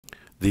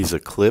These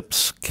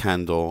ECLIPSE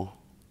Kendall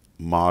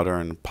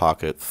modern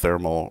pocket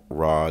thermal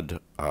rod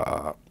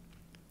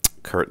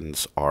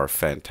curtains are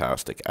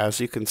fantastic.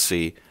 As you can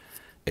see,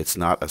 it's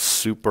not a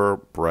super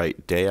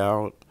bright day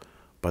out,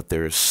 but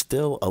there's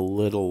still a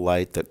little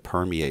light that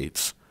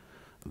permeates,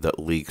 that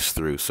leaks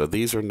through. So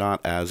these are not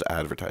as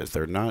advertised.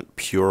 They're not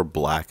pure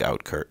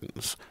blackout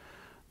curtains.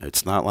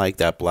 It's not like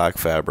that black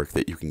fabric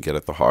that you can get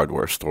at the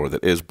hardware store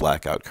that is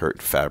blackout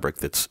curtain fabric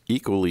that's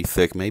equally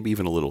thick, maybe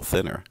even a little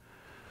thinner,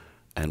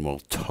 and will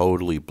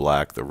totally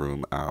black the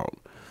room out.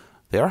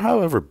 They are,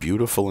 however,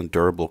 beautiful and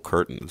durable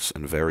curtains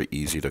and very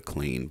easy to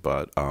clean,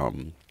 but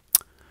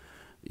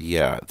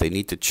yeah, they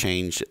need to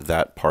change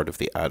that part of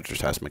the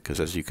advertisement because,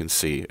 as you can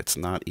see, it's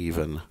not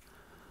even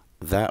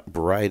that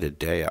bright a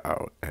day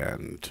out,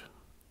 and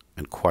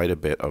quite a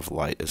bit of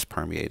light is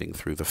permeating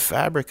through. The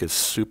fabric is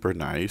super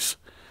nice.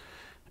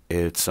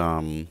 It's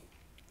doesn't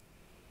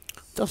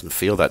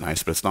feel that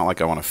nice, but it's not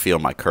like I want to feel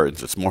my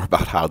curtains. It's more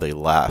about how they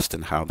last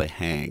and how they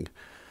hang.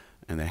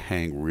 And they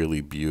hang really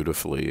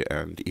beautifully,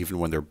 and even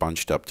when they're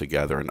bunched up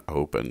together and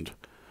opened,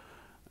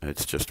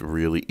 it's just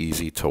really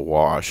easy to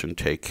wash and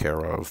take care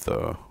of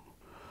the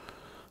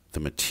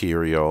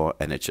material,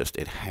 and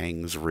it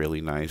hangs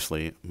really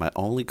nicely. My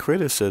only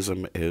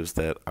criticism is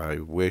that I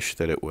wish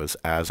that it was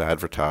as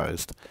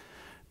advertised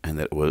and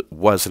that it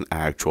was an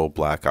actual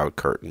blackout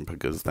curtain,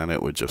 because then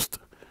it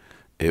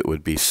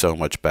would be so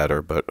much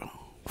better. But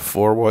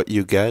for what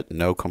you get,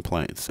 no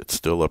complaints. It's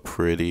still a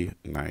pretty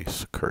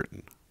nice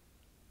curtain.